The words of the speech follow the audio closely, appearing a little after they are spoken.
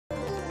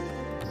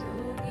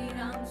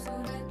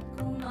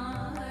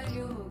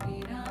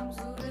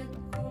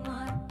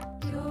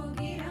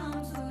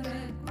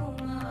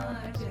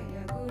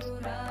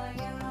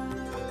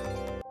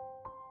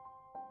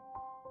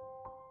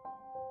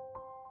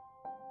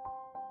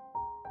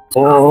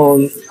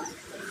whole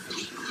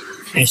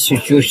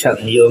institution,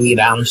 Yogi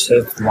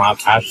Ramsuratkumar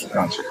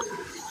Ashram,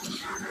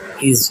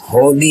 is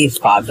Holy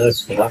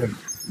Father's work.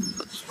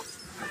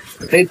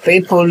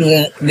 People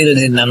will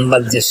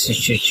remember this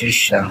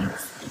institution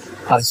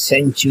for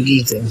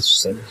centuries and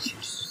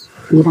centuries.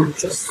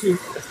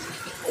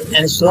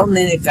 And so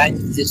many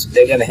times this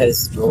beggar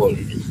has told,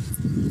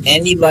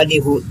 anybody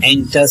who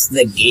enters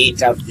the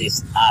gate of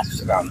this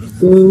ashram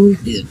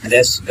is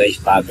blessed by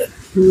Father.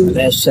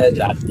 Blessed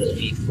are the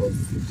people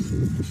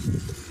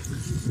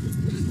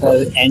who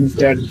have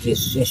entered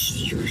this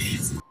institution.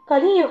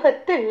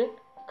 கலியுகத்தில்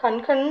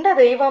கண்கண்ட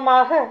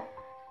தெய்வமாக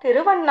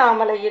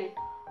திருவண்ணாமலையில்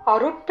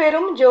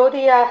அருட்பெரும்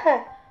ஜோதியாக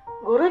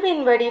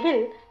குருவின்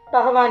வடிவில்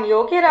பகவான்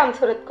யோகி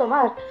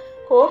ராம்சுரத்குமார்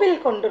கோவில்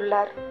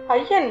கொண்டுள்ளார்.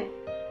 ஐயன்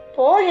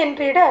போ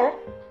என்றிட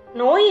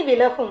நோய்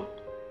விலகும்,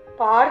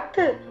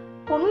 பார்த்து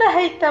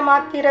புன்னகைத்த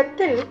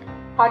மாத்திரத்தில்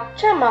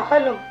அச்ச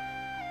மகளும்,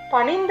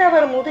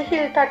 பணிந்தவர்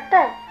முதுகில்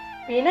தட்ட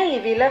வினை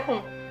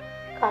விலகும்,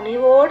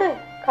 கனிவோடு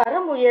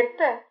கரம்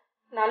உயர்த்த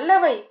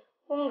நல்லவை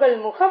உங்கள்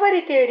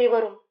முகவரி தேடி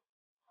வரும்,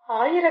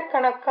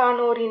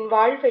 ஆயிரக்கணக்கானோரின்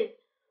வாழ்வை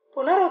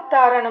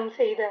புனருத்தாரணம்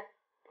செய்த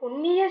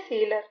புண்ணிய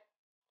சீலர்,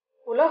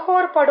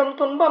 உலகோர் படும்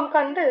துன்பம்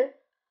கண்டு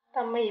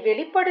தம்மை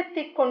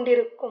வெளிப்படுத்திக்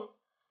கொண்டிருக்கும்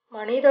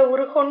மனித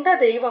உருகொண்ட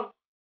தெய்வம்.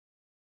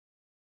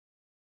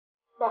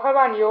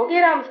 பகவான் யோகி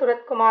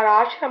ராம்சுரத்குமார்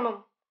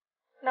ஆசிரமம்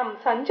நம்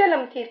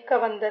சஞ்சலம் தீர்க்க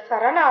வந்த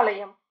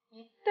சரணாலயம்.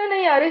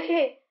 இத்தனை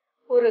அருகே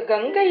ஒரு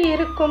கங்கை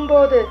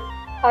இருக்கும்போது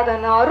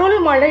அதன் அருள்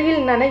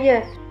மழையில் நனைய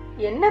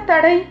என்ன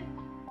தடை?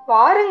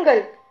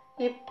 வாருங்கள்,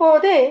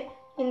 இப்போதே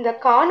இந்த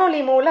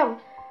காணொளி மூலம்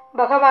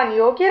பகவான்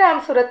யோகி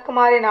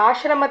ராம்சுரத்குமாரின்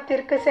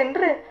ஆசிரமத்திற்கு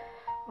சென்று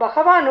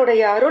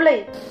பகவானுடைய அருளை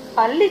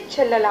அள்ளிச்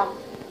செல்லலாம்.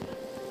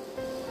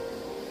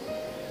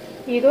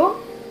 இதோ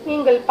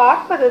நீங்கள்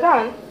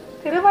பார்ப்பதுதான்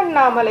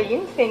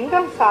திருவண்ணாமலையின்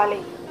செங்கம்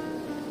சாலை.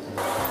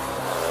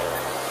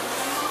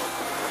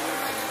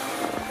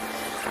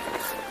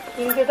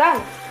 இங்குதான்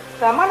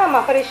ரமண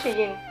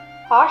மகரிஷியின்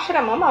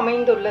ஆசிரமம்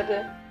அமைந்துள்ளது.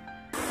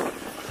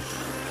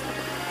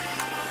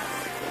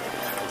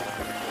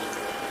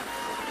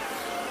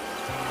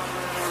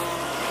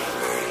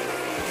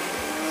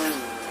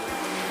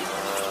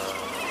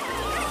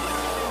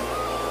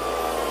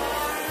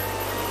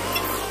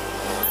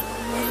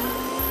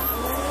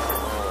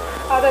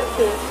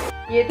 அதற்கு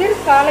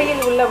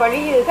எதிர்காலையில் உள்ள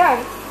வழியில்தான்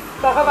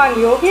பகவான்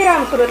யோகி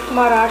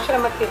ராம்சுரத்குமார்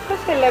ஆசிரமத்திற்கு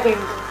செல்ல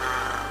வேண்டும்.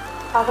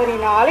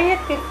 அவரின்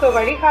ஆலயத்திற்கு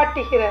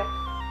வழிகாட்டுகிற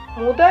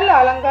முதல்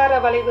அலங்கார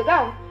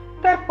வளைவுதான்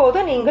தற்போது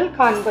நீங்கள்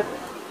காண்பது.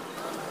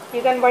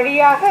 இதன்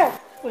வழியாக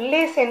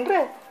உள்ளே சென்று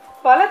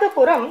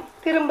வலதுபுறம்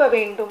திரும்ப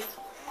வேண்டும்.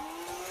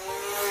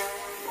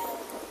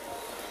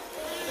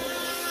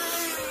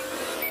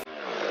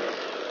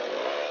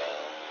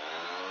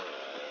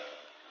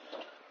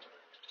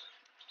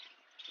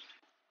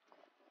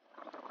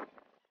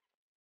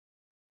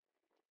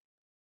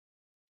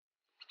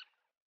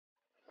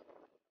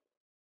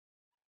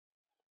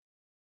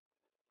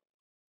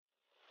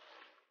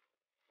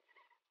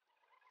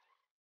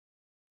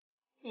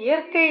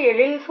 இயற்கை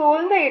எழில்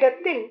சூழ்ந்த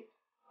இடத்தில்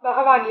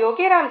பகவான்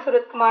யோகி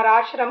ராம்சுரத்குமார்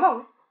ஆசிரமம்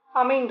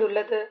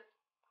அமைந்துள்ளது.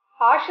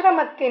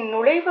 ஆசிரமத்தின்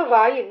நுழைவு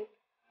வாயில்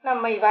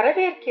நம்மை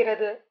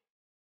வரவேற்கிறது.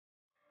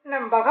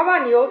 நம்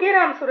பகவான் யோகி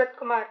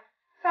ராம்சுரத்குமார்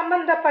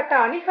சம்பந்தப்பட்ட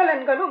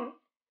அணிகலன்களும்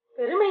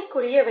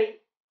பெருமைக்குரியவை.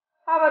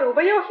 அவர்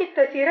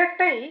உபயோகித்த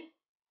சிரட்டை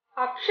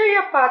அக்ஷய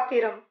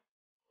பாத்திரம்,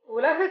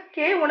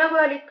 உலகுக்கே உணவு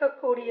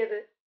அளிக்கக்கூடியது.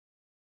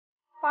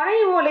 பனை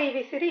ஓலை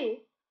விசிறி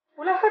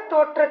உலக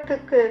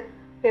தோற்றத்துக்கு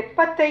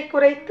வெப்பத்தை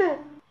குறைத்து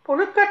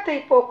புழுக்கத்தை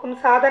போக்கும்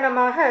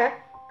சாதனமாக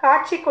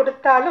காட்சி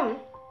கொடுத்தாலும்,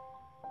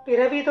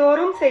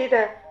 பிறவிதோறும் செய்த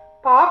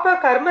பாப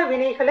கர்ம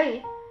வினைகளை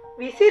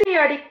விசிறி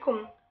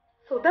அடிக்கும்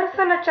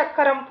சுதர்சன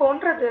சக்கரம்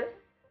போன்றது.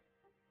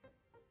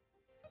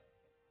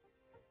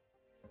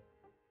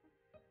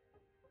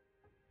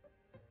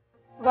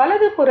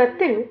 வலது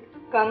புறத்தில்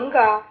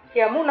கங்கா,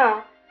 யமுனா,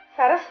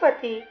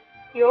 சரஸ்வதி,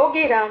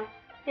 யோகிராம்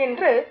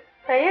என்று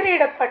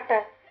பெயரிடப்பட்ட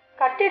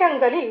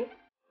கட்டிடங்களில்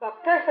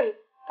பக்தர்கள்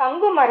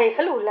தங்கும்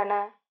அறைகள் உள்ளன.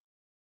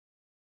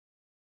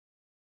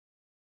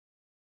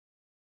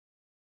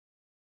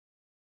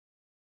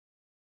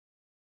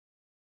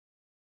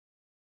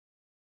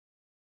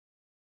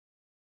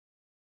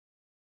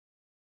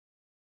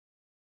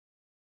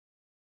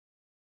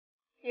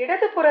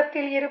 இடது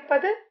புறத்தில்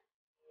இருப்பது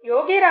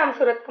யோகி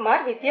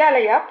ராம்சுரத்குமார்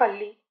வித்யாலயா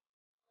பள்ளி.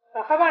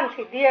 பகவான்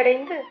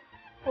சித்தியடைந்து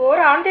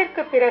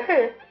ஓராண்டிற்கு பிறகு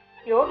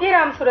யோகி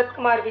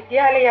ராம்சுரத்குமார்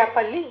வித்யாலயா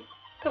பள்ளி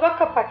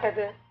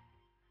துவக்கப்பட்டது.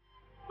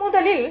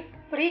 முதலில்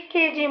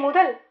ப்ரீகேஜி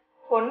முதல்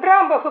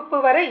 1ஆம் வகுப்பு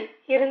வரை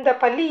இருந்த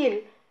பள்ளியில்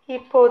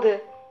இப்போது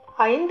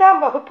 5ஆம்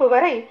வகுப்பு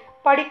வரை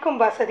படிக்கும்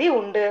வசதி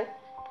உண்டு.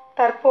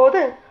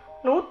 தற்போது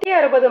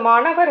 160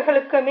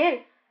 மாணவர்களுக்கு மேல்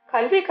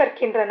கல்வி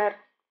கற்கின்றனர்.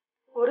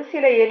 ஒரு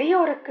சில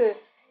எளியோருக்கு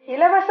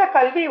இலவச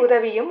கல்வி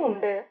உதவியும்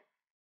உண்டு.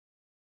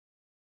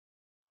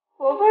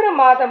 ஒவ்வொரு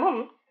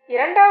மாதமும்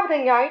 2வது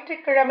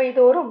ஞாயிற்றுக்கிழமை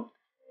தோறும்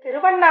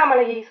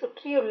திருவண்ணாமலையை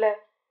சுற்றியுள்ள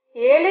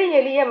ஏழை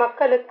எளிய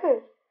மக்களுக்கு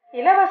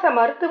இலவச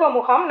மருத்துவ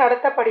முகாம்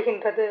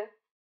நடத்தப்படுகின்றது.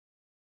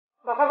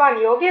 பகவான்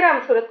யோகி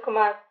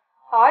ராம்சுரத்குமார்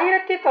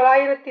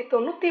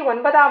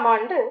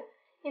 1999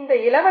 இந்த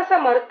இலவச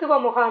மருத்துவ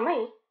முகாமை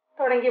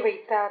தொடங்கி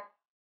வைத்தார்.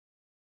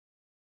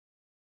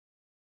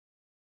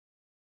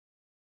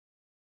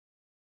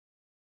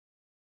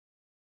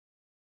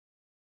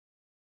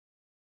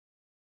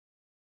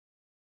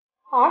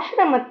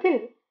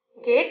 ஆசிரமத்தில்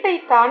கேட்டை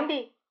தாண்டி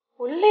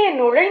உள்ளே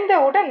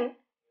நுழைந்தவுடன்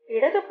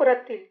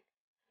இடதுபுறத்தில்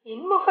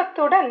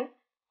இன்முகத்துடன்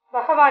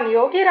பகவான்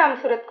யோகி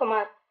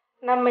ராம்சுரத்குமார்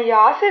நம்மை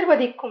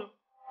ஆசிர்வதிக்கும்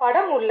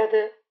படம்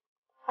உள்ளது.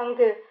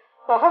 அங்கு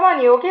பகவான்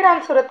யோகி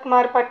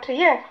ராம்சுரத்குமார்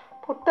பற்றிய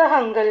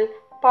புத்தகங்கள்,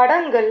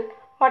 படங்கள்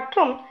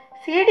மற்றும்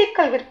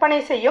சீடிக்கள் விற்பனை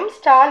செய்யும்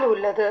ஸ்டால்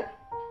உள்ளது.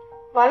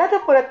 வலது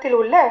புறத்தில்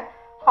உள்ள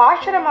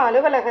ஆசிரம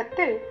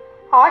அலுவலகத்தில்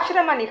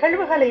ஆசிரம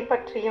நிகழ்வுகளை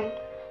பற்றியும்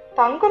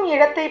தங்கும்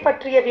இடத்தை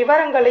பற்றிய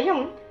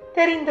விவரங்களையும்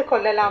தெரிந்து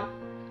கொள்ளலாம்.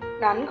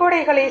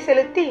 நன்கொடைகளை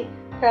செலுத்தி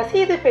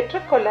ரசீது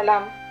பெற்றுக்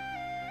கொள்ளலாம்.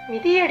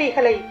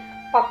 மிதியடிகளை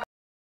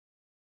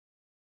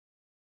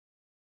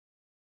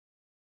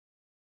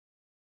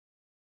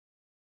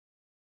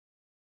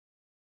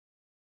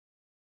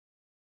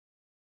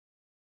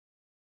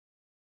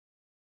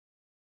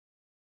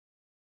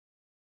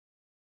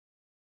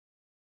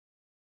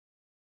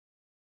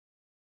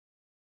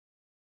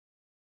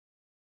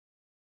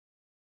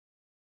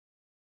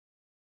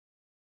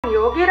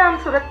யோகி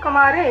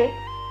ராம்சுரத்குமாரே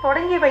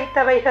தொடங்கி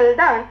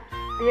வைத்தவைகள்தான்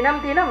தினம்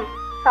தினம்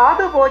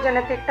சாது போஜன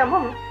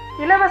திட்டமும்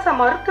இலவச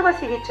மருத்துவ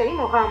சிகிச்சை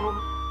முகாமும்.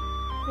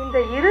 இந்த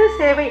இரு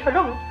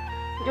சேவைகளும்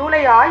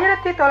ஜூலை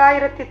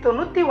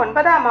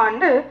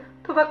 1999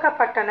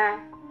 துவக்கப்பட்டன.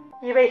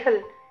 இவைகள்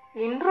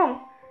இன்றும்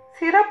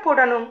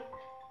சிறப்புடனும்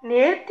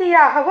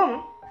நேர்த்தியாகவும்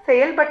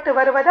செயல்பட்டு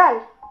வருவதால்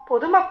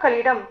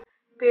பொதுமக்களிடம்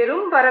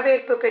பெரும்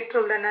வரவேற்பு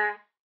பெற்றுள்ளன.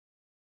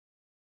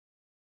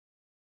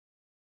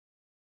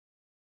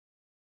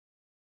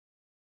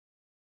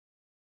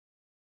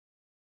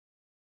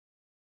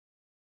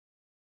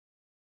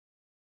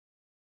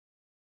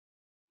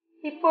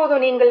 இப்போது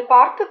நீங்கள்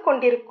பார்த்து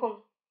கொண்டிருக்கும்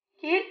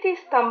கீர்த்தி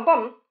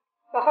ஸ்தம்பம்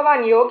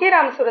பகவான் யோகி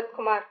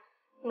ராம்சுரத்குமார்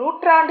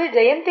 100ஆண்டு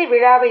ஜெயந்தி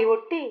விழாவை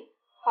ஒட்டி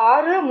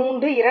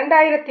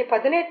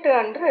 6/3/2018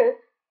 அன்று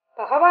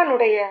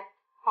பகவானுடைய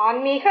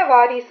ஆன்மீக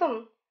வாரிசும்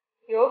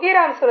யோகி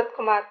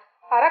ராம்சுரத்குமார்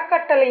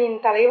அறக்கட்டளையின்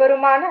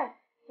தலைவருமான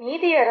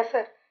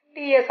நீதியரசர்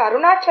T.S.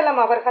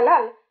 அருணாச்சலம்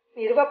அவர்களால்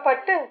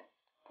நிறுவப்பட்டு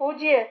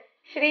பூஜ்ய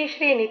ஸ்ரீ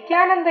ஸ்ரீ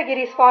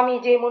நித்யானந்தகிரி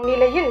சுவாமிஜி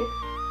முன்னிலையில்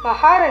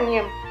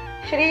மகாரண்யம்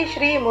ஸ்ரீ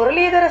ஸ்ரீ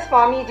முரளிதர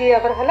சுவாமிஜி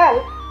அவர்களால்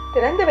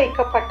திறந்து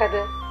வைக்கப்பட்டது.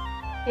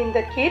 இந்த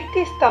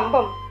கீர்த்தி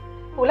ஸ்தம்பம்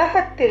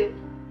உலகத்தில்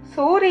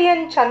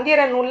சூரியன்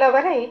சந்திரன்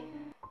உள்ளவரை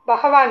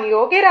பகவான்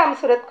யோகி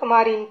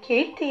ராம்சுரத்குமாரின்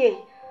கீர்த்தியை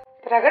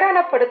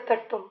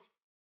பிரகடனப்படுத்தட்டும்.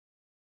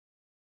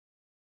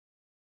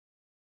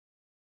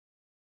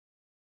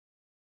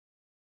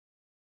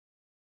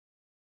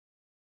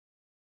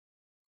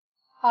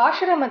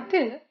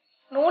 ஆசிரமத்தில்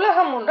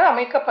நூலகம் ஒன்று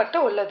அமைக்கப்பட்டு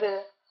உள்ளது.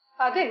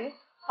 அதில்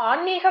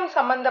ஆன்மீகம்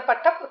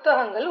சம்பந்தப்பட்ட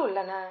புத்தகங்கள்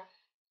உள்ளன.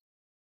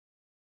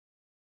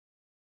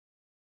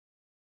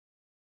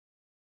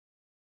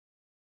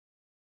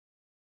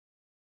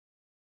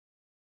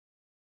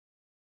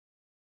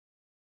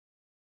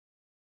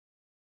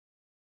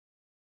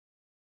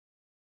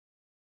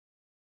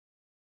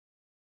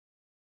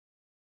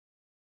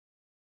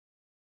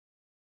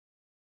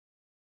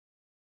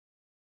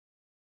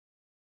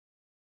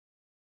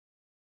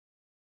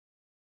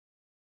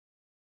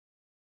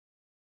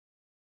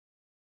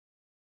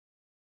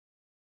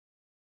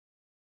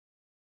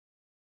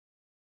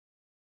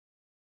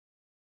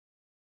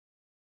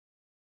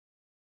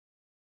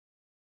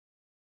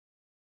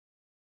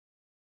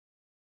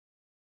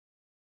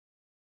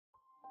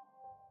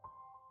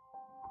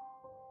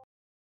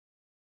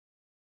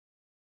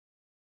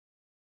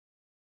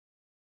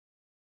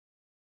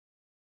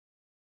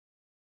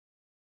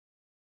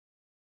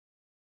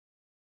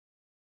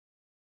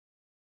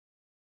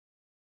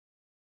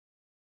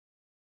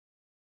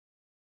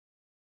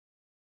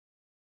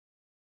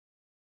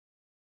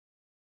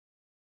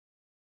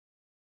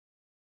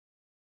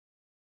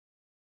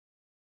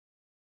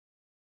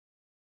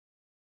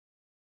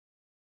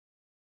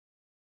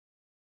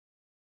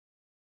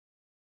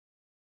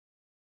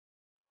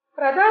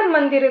 பிரதான்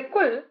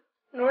மந்திருக்குள்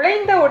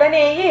நுழைந்த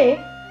உடனேயே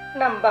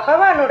நம்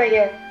பகவானுடைய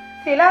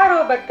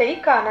சிலாரூபத்தை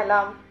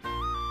காணலாம்.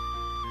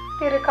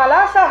 திரு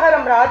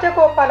கலாசாகரம்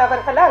ராஜகோபால்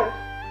அவர்களால்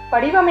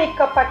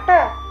வடிவமைக்கப்பட்ட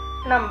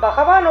நம்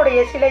பகவானுடைய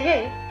சிலையை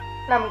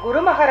நம்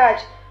குரு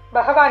மகாராஜ்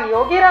பகவான்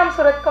யோகி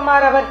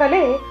ராம்சுரத்குமார்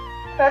அவர்களே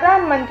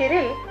பிரதான்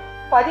மந்திரில்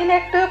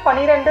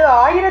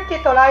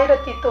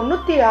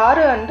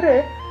 18/12/1996 அன்று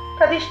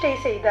பிரதிஷ்டை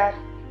செய்தார்.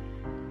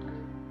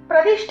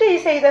 பிரதிஷ்டை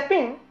செய்த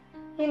பின்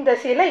இந்த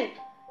சிலை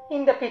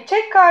இந்த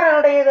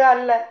பிச்சைக்காரனுடையது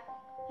அல்ல,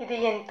 இது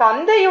என்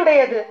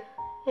தந்தையுடையது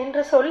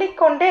என்று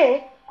சொல்லிக்கொண்டே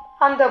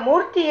அந்த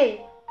மூர்த்தியை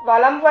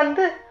வலம்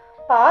வந்து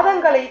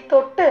பாதங்களை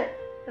தொட்டு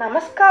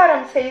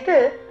நமஸ்காரம் செய்து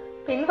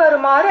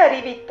பின்வருமாறு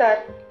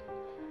அறிவித்தார்.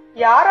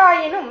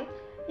 யாராயினும்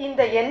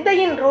இந்த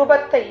எந்தையின்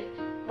ரூபத்தை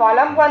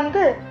வலம்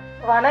வந்து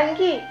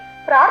வணங்கி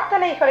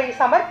பிரார்த்தனைகளை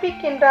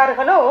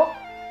சமர்ப்பிக்கின்றார்களோ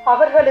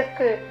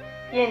அவர்களுக்கு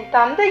என்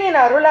தந்தையின்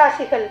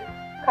அருளாசிகள்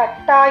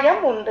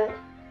கட்டாயம் உண்டு.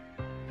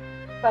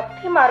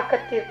 பக்தி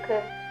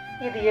மார்க்கத்திற்கு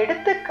இது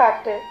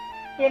எடுத்துக்காட்டு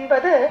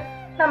என்பது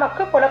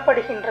நமக்கு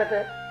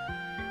புலப்படுகின்றது.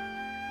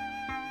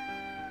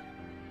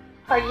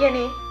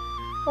 ஐயனே,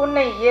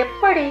 உன்னை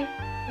எப்படி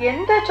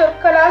எந்த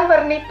சொற்களால்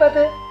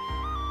வர்ணிப்பது?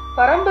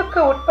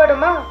 வரம்புக்கு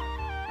உட்படுமா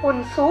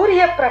உன்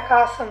சூரிய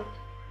பிரகாசம்?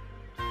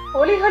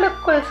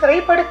 ஒளிகளுக்குள்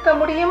சிறைப்படுத்த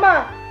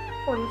முடியுமா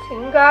உன்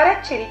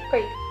சிங்கார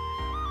சிரிப்பை?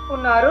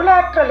 உன்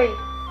அருளாற்றலை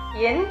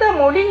எந்த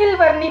மொழியில்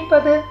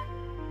வர்ணிப்பது?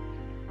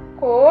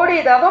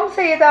 கோடி தவம்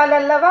செய்தால்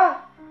அல்லவா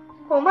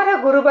குமர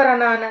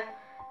குருபரனான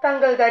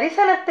தங்கள்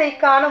தரிசனத்தை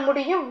காண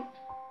முடியும்.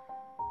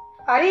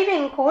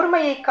 அறிவின்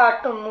கூர்மையை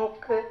காட்டும்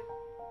மூக்கு,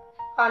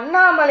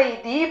 அண்ணாமலை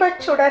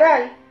தீபச்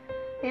சுடராய்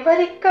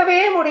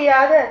விவரிக்கவே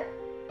முடியாத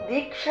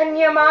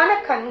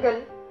தீக்ஷண்யமான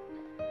கண்கள்,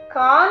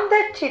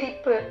 காந்த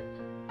சிரிப்பு.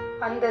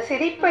 அந்த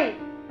சிரிப்பை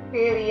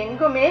வேறு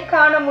எங்குமே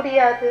காண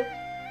முடியாது.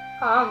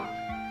 ஆம்,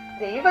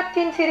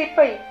 தெய்வத்தின்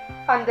சிரிப்பை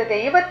அந்த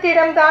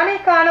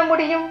தெய்வத்திடம்தானே காண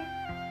முடியும்.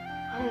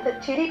 அந்த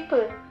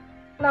சிரிப்பு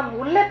நம்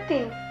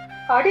உள்ளத்தின்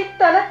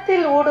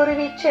அடித்தளத்தில்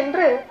ஊடுருவி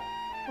சென்று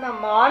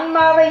நம்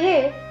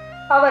ஆன்மாவையே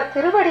அவர்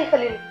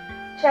திருவடிகளில்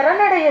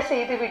சரணடைய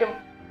செய்துவிடும்.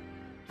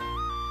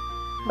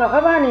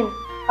 பகவானின்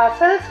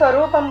அசல்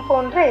ஸ்வரூபம்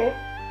போன்றே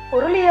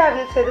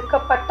புருளியாவில்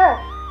செதுக்கப்பட்ட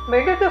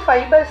மெழுகு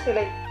ஃபைபர்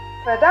சிலை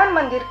பிரதான்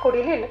மந்திர்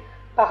குடிலில்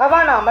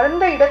பகவான்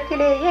அமர்ந்த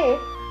இடத்திலேயே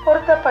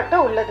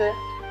பொருத்தப்பட்டு உள்ளது.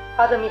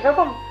 அது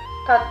மிகவும்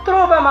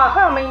தத்ரூபமாக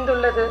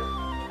அமைந்துள்ளது.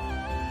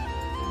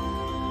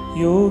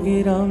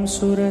 योगी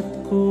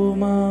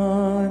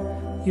रामसुरत्कुमार,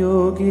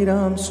 योगी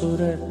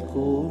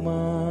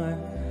रामसुरत्कुमार,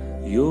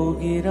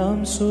 योगी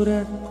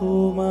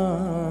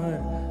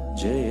रामसुरत्कुमार,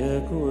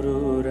 जय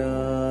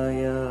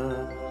गुरुराया.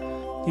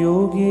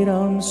 योगी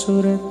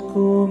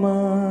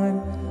रामसुरत्कुमार,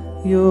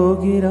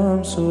 योगी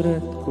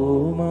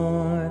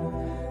रामसुरत्कुमार,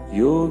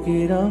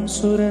 योगी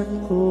रामसुरत्कुमार,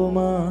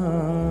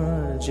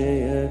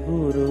 जय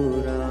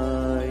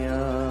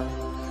गुरुराया.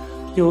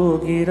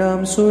 योगी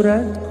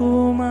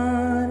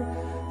रामसुरत्कुमार,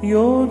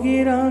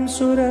 योगी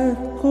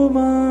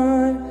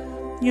रामसुरत्कुमार,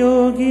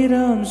 योगी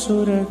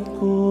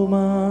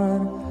रामसुरत्कुमार,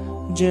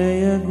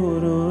 जय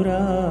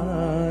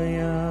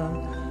गुरुराया.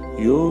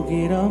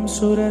 योगी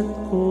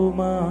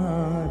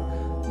रामसुरत्कुमार,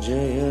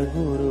 जय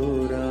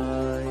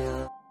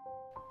गुरुराया.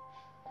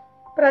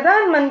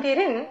 பிரதான்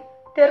மந்திரின்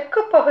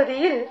தெற்கு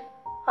பகுதியில்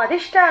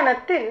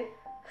அதிஷ்டானத்தில்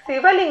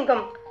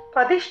சிவலிங்கம்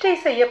பிரதிஷ்டை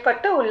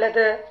செய்யப்பட்டு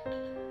உள்ளது.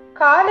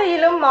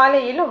 காலையிலும்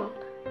மாலையிலும்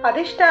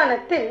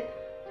அதிஷ்டானத்தில்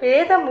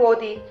வேதம்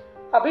ஓதி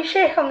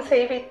அபிஷேகம்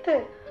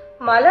செய்வித்து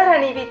மலர்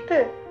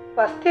அணிவித்து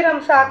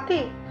வஸ்திரம்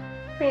சாத்தி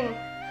பின்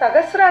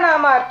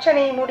சகஸ்ரநாம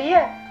அர்ச்சனை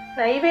முடிய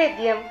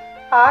நைவேத்தியம்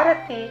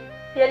ஆரத்தி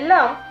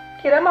எல்லாம்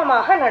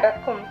கிரமமாக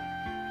நடக்கும்.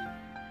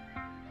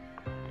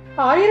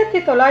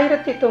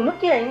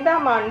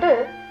 1995ஆம்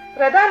ஆண்டு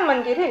பிரதான்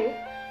மந்திரில்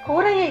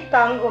கூரையை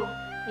தாங்கும்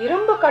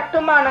இரும்பு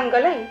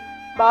கட்டுமானங்களை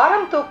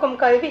பாரம் தூக்கும்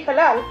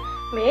கருவிகளால்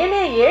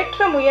மேலே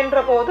ஏற்ற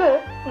முயன்ற போது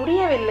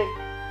முடியவில்லை.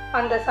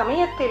 அந்த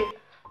சமயத்தில்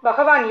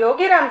பகவான்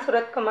யோகி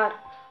ராம்சுரத்குமார்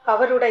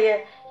அவருடைய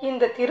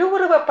இந்த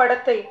திருவுருவ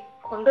படத்தை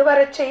கொண்டு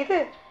வரச்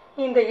செய்து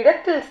இந்த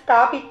இடத்தில்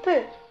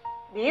ஸ்தாபித்து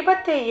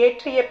தீபத்தை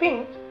ஏற்றிய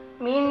பின்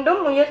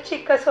மீண்டும்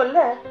முயற்சிக்க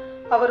சொல்ல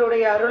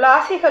அவருடைய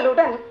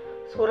அருளாசிகளுடன்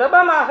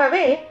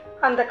சுலபமாகவே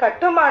அந்த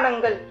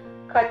கட்டுமானங்கள்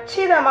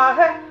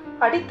கச்சிதமாக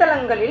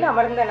அடித்தளங்களில்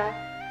அமர்ந்தன.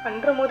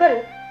 அன்று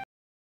முதல்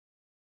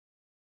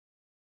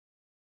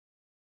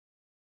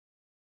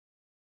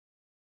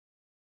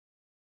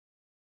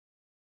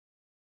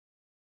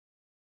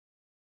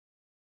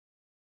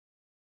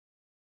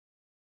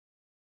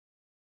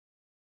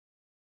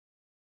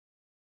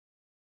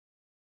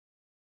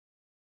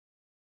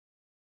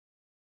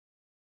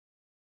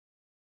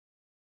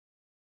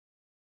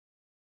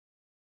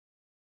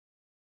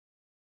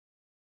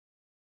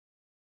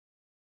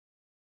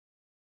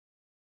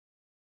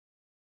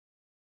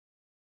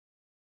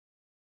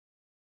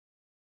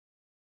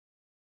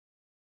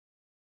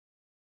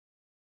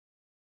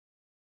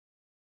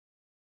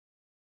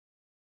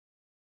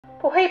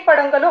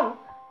புகைப்படங்களும்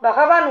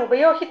பகவான்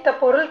உபயோகித்த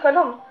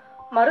பொருள்களும்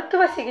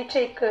மருத்துவ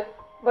சிகிச்சைக்கு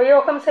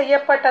உபயோகம்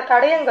செய்யப்பட்ட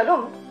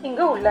தடயங்களும்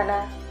இங்கு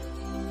உள்ளன.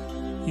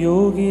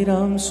 योगी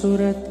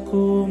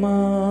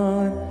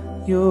रामसुरत्कुमार,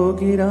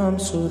 योगी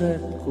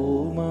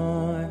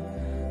रामसुरत्कुमार,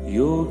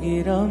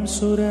 योगी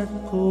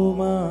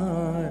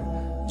रामसुरत्कुमार,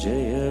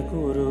 जय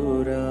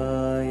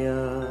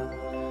गुरुराया.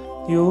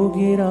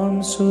 योगी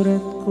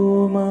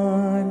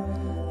रामसुरत्कुमार,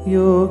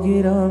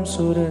 योगी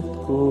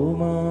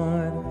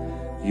रामसुरत्कुमार,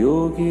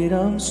 योगी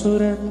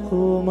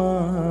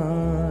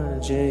रामसुरत्कुमार,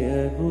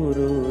 जय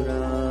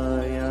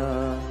गुरुराया.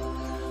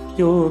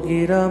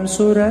 योगी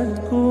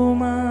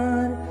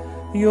रामसुरत्कुमार,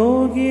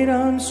 योगी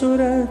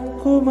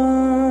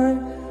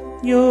रामसुरत्कुमार,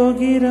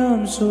 योगी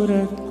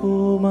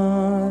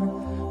रामसुरत्कुमार,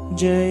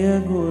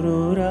 जय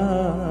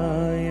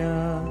गुरुराया.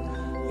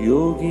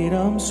 योगी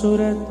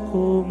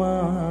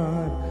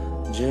रामसुरत्कुमार,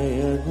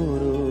 जय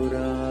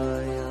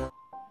गुरुराया.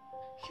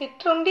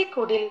 சிற்றுண்டி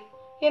குடில்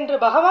என்று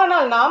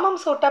பகவானால் நாமம்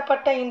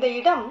சூட்டப்பட்ட இந்த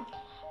இடம்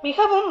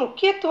மிகவும்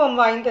முக்கியத்துவம்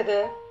வாய்ந்தது.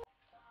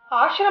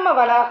 ஆசிரம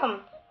வளாகம்,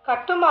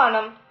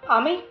 கட்டுமானம்,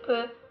 அமைப்பு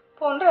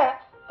போன்ற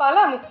பல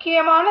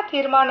முக்கியமான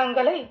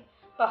தீர்மானங்களை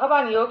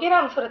பகவான் யோகி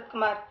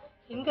ராம்சுரத்குமார்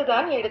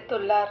இங்குதான்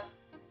எடுத்துள்ளார்.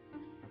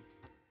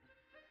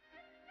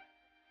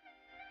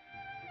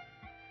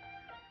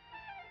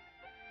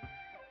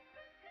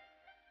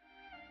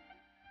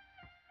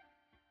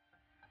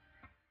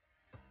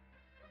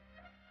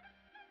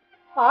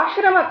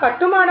 ஆசிரம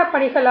கட்டுமான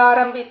பணிகள்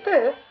ஆரம்பித்து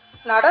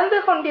நடந்து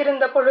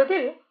கொண்டிருந்த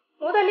பொழுதில்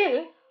முதலில்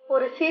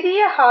ஒரு சிறிய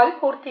ஹால்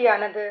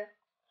பூர்த்தியானது.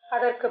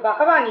 அதற்கு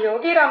பகவான்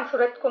யோகி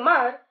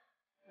ராம்சுரத்குமார்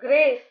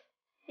கிரேஸ்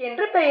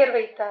என்று பெயர்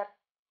வைத்தார்.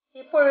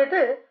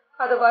 இப்பொழுது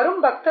அது வரும்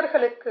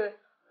பக்தர்களுக்கு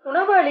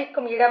உணவு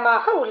அளிக்கும்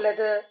இடமாக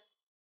உள்ளது.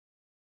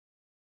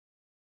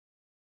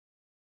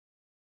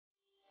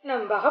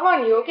 நம்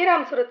பகவான் யோகி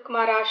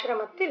ராம்சுரத்குமார்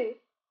ஆசிரமத்தில்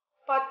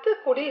 10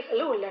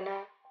 குடில்கள் உள்ளன.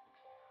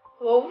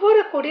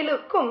 ஒவ்வொரு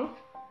குடிலுக்கும்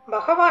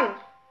பகவான்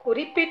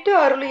குறிப்பிட்டு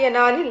அருளிய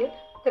நாளில்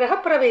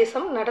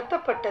கிரகப்பிரவேசம்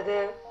நடத்தப்பட்டது.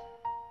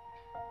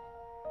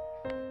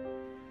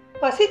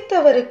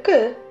 பசித்தவருக்கு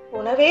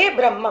உணவே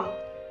பிரம்மம்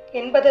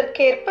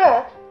என்பதற்கேற்ப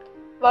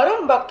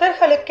வரும்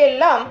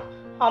பக்தர்களுக்கெல்லாம்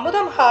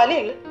அமுதம்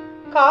ஹாலில்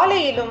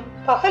காலையிலும்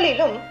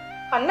பகலிலும்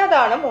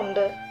அன்னதானம்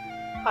உண்டு.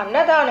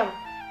 அன்னதானம்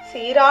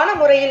சீரான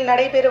முறையில்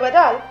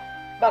நடைபெறுவதால்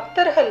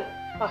பக்தர்கள்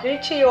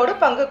மகிழ்ச்சியோடு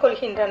பங்கு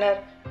கொள்கின்றனர்.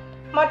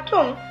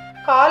 மற்றும்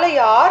காலை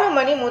 6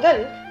 மணி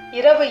முதல்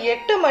இரவு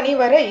 8 மணி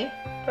வரை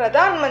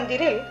பிரதான்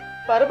மந்திரில்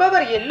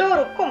வருபவர்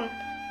எல்லோருக்கும்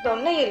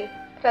தொன்னையில்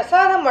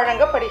பிரசாதம்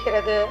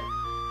வழங்கப்படுகிறது.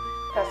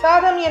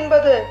 பிரசாதம்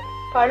என்பது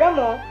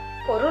பழமோ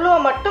பொருளோ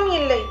மட்டும்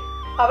இல்லை,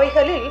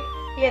 அவைகளில்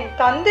என்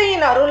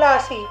தந்தையின்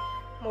அருளாசி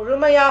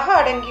முழுமையாக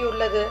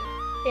அடங்கியுள்ளது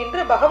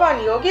என்று பகவான்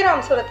யோகி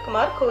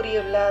ராம்சுரத்குமார்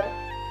கூறியுள்ளார்.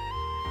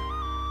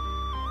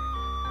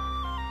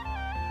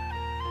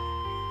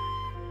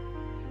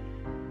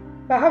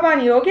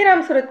 பகவான் யோகி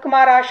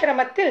ராம்சுரத்குமார்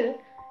ஆசிரமத்தில்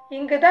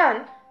இங்குதான்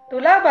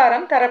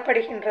துலாபாரம்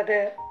தரப்படுகின்றது.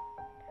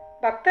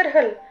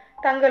 பக்தர்கள்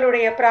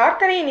தங்களுடைய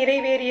பிரார்த்தனை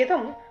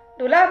நிறைவேறியதும்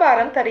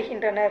துலாபாரம்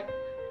தருகின்றனர்.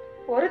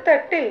 ஒரு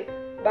தட்டில்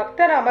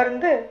பக்தர்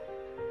அமர்ந்து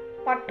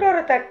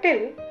மற்றொரு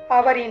தட்டில்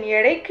அவரின்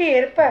எடைக்கு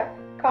ஏற்ப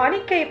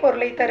காணிக்கை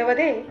பொருளை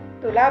தருவதே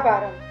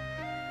துலாபாரம்.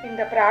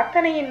 இந்த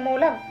பிரார்த்தனையின்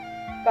மூலம்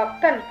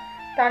பக்தன்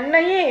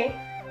தன்னையே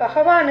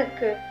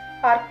பகவானுக்கு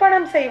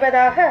அர்ப்பணம்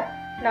செய்வதாக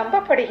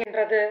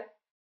நம்பப்படுகின்றது.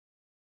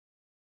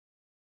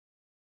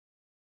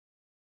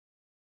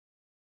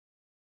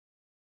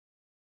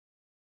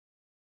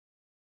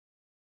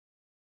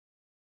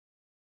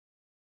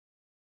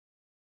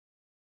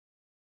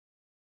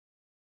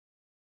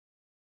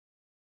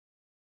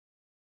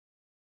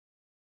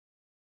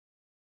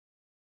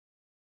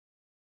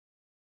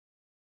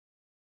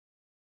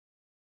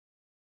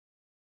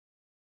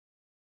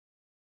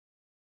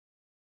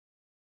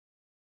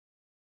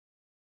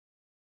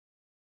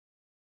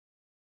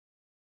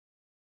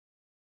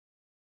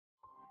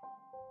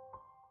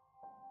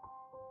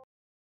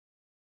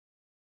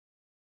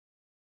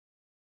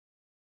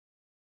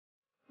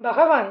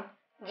 பகவான்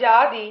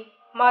ஜாதி,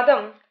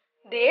 மதம்,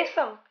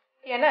 தேசம்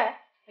என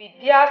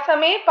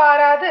வித்தியாசமே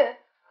பாராது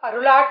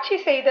அருளாட்சி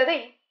செய்ததை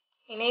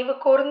நினைவு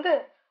கூர்ந்து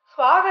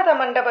ஸ்வாகத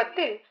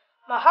மண்டபத்தில்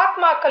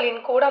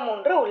மகாத்மாக்களின் கூடம்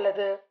ஒன்று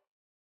உள்ளது.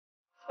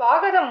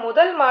 ஸ்வாகதம்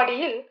முதல்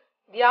மாடியில்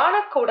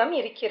தியான கூடம்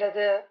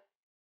இருக்கிறது.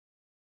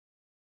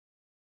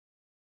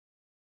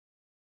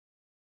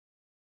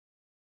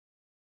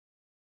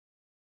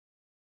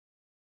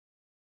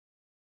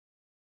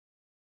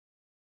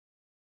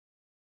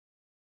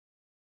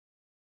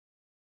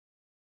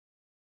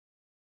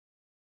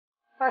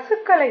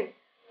 பசுக்களை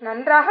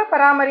நன்றாக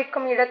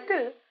பராமரிக்கும்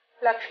இடத்தில்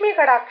லக்ஷ்மி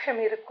கடாட்சம்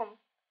இருக்கும்.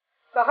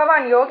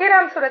 பகவான் யோகி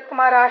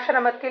ராம்சுரத்குமார்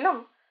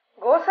ஆசிரமத்திலும்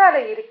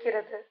கோசாலை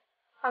இருக்கிறது.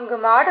 அங்கு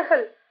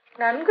மாடுகள்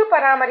நன்கு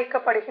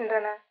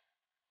பராமரிக்கப்படுகின்றன.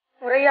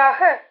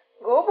 முறையாக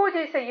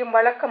கோபூஜை செய்யும்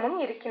வழக்கமும்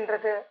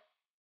இருக்கின்றது.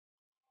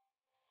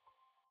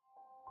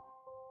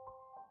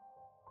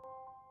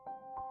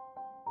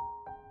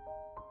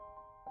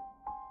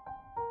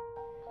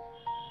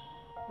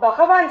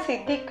 பகவான்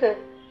சித்திக்கு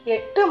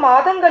 8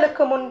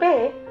 மாதங்களுக்கு முன்பே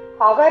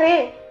அவரே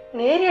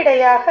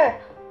நேரிடையாக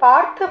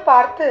பார்த்து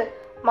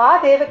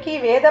தேவகி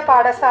வேத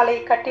பாடசாலை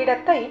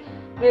கட்டிடத்தை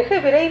வெகு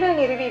விரைவில்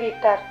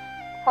நிறுவிவிட்டார்.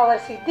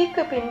 அவர்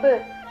சித்திக்கு பின்பு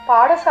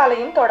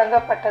பாடசாலையும்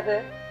தொடங்கப்பட்டது.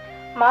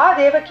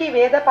 தேவகி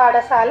வேத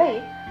பாடசாலை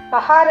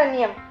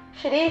மகாரண்யம்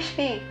ஸ்ரீ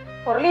ஸ்ரீ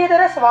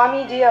முரளிதர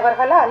சுவாமிஜி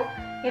அவர்களால்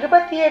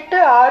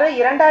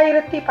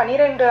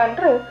 28/6/2012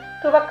 அன்று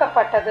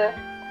துவக்கப்பட்டது.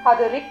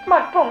 அது ரிக்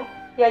மற்றும்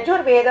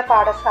யஜுர் வேத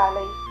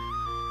பாடசாலை.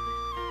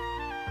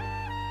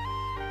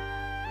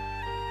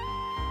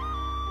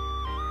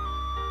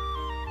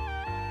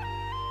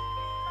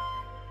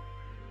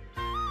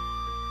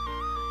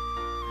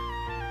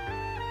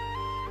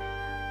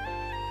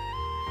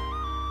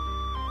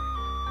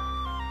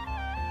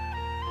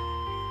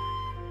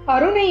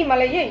 அருணை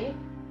மலையை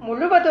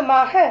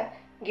முழுவதுமாக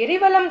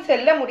கிரிவலம்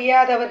செல்ல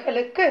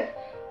முடியாதவர்களுக்கு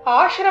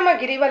ஆசிரம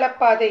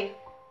கிரிவலப்பாதை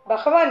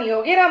பகவான்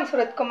யோகி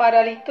ராம்சுரத்குமார்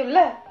அளித்துள்ள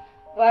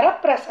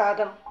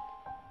வரப்பிரசாதம்.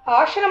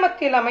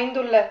 ஆசிரமத்தில்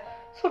அமைந்துள்ள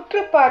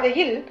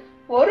சுற்றுப்பாதையில்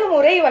ஒரு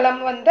முறை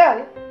வலம்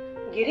வந்தால்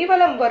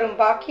கிரிவலம் வரும்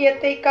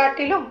பாக்கியத்தை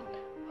காட்டிலும்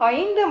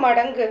 5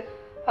 மடங்கு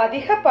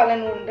அதிக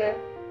பலன் உண்டு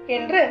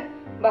என்று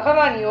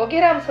பகவான் யோகி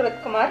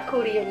ராம்சுரத்குமார்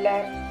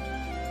கூறியுள்ளார்.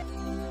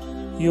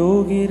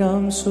 Yogi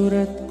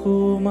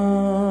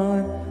Ramsuratkumar,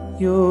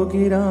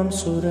 Yogi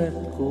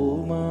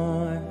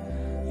Ramsuratkumar,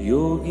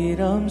 Yogi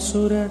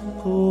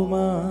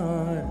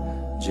Ramsuratkumar,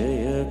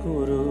 Jaya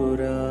Guru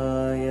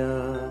Raya.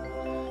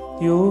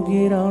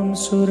 Yogi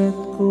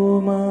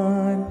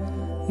Ramsuratkumar,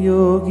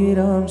 Yogi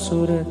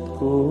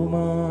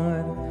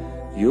Ramsuratkumar,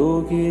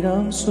 Yogi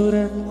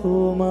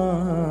Ramsuratkumar,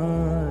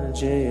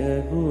 Jaya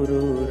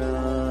Guru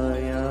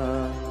Raya.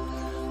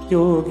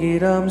 Yogi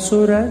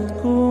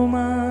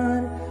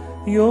Ramsuratkumar,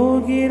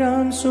 Yogi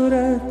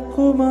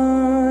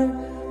Ramsuratkumar,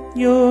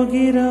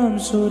 Yogi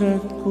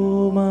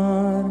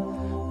Ramsuratkumar,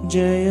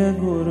 Jaya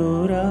Guru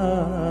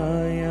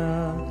Raya.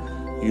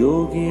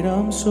 Yogi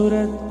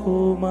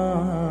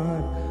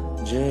Ramsuratkumar,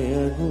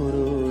 Jaya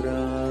Guru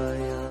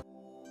Raya.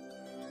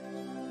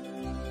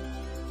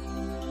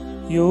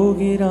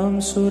 Yogi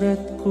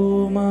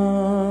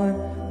Ramsuratkumar,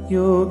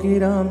 Yogi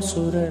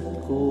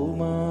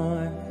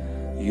Ramsuratkumar,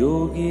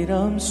 Yogi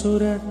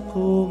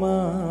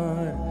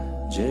Ramsuratkumar,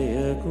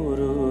 Jaya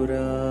Guru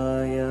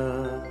Raya.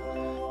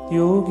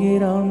 Yogi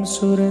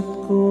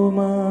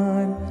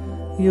Ramsuratkumar,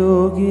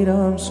 Yogi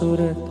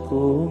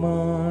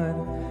Ramsuratkumar,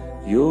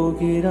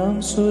 Yogi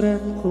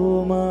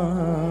Ramsuratkumar,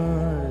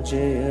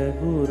 Jaya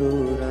Guru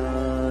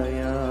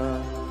Raya.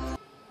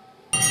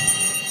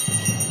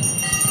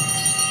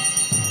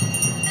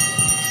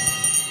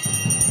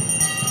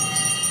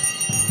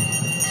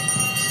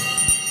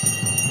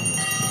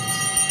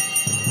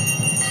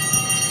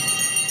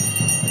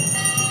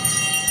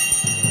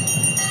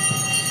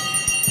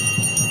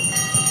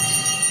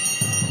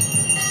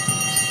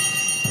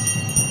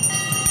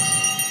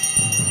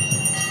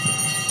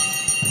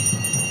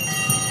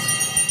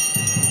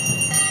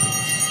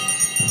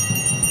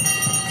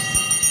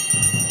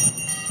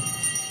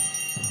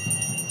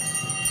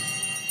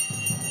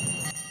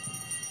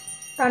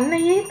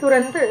 தன்னையே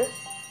துறந்து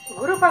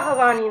குரு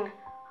பகவானின்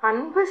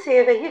அன்பு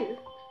சேவையில்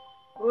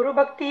குரு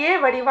பக்தியே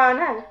வடிவான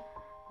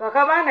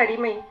பகவான்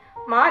அடிமை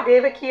மா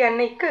தேவகி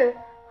அன்னைக்கு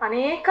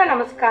அநேக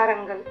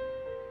நமஸ்காரங்கள்.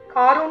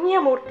 காருண்ய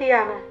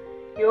மூர்த்தியான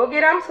யோகி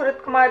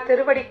ராம்சுரத்குமார்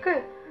திருவடிக்கு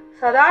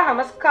சதா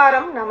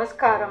நமஸ்காரம்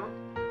நமஸ்காரம்.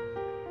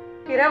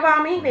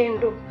 பிறவாமை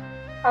வேண்டும்,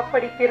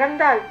 அப்படி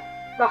பிறந்தால்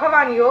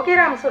பகவான் யோகி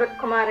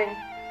ராம்சுரத்குமாரை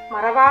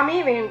மறவாமே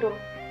வேண்டும்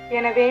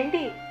என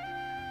வேண்டி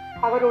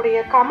அவருடைய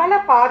கமல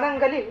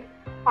பாதங்களில்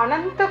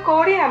அனந்த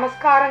கோடி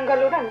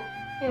நமஸ்காரங்களுடன்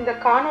இந்த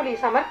காணொளி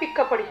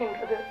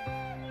சமர்ப்பிக்கப்படுகின்றது.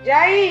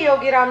 ஜெய்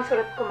யோகி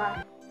Ramsuratkumar.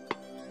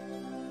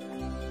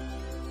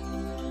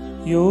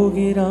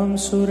 Yogi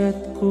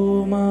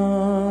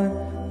Ramsuratkumar,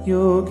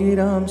 Yogi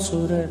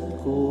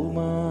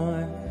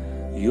Ramsuratkumar,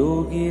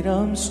 Yogi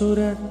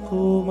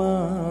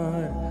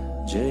Ramsuratkumar,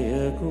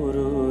 Jaya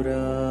Guru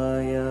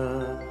Raya.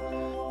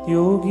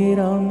 Yogi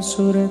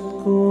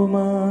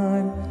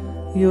Ramsuratkumar,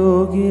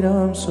 Yogi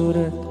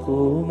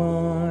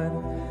Ramsuratkumar,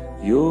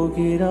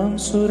 Yogi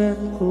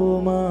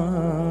Ramsuratkumar,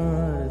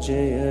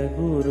 Jaya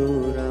Guru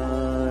Raya.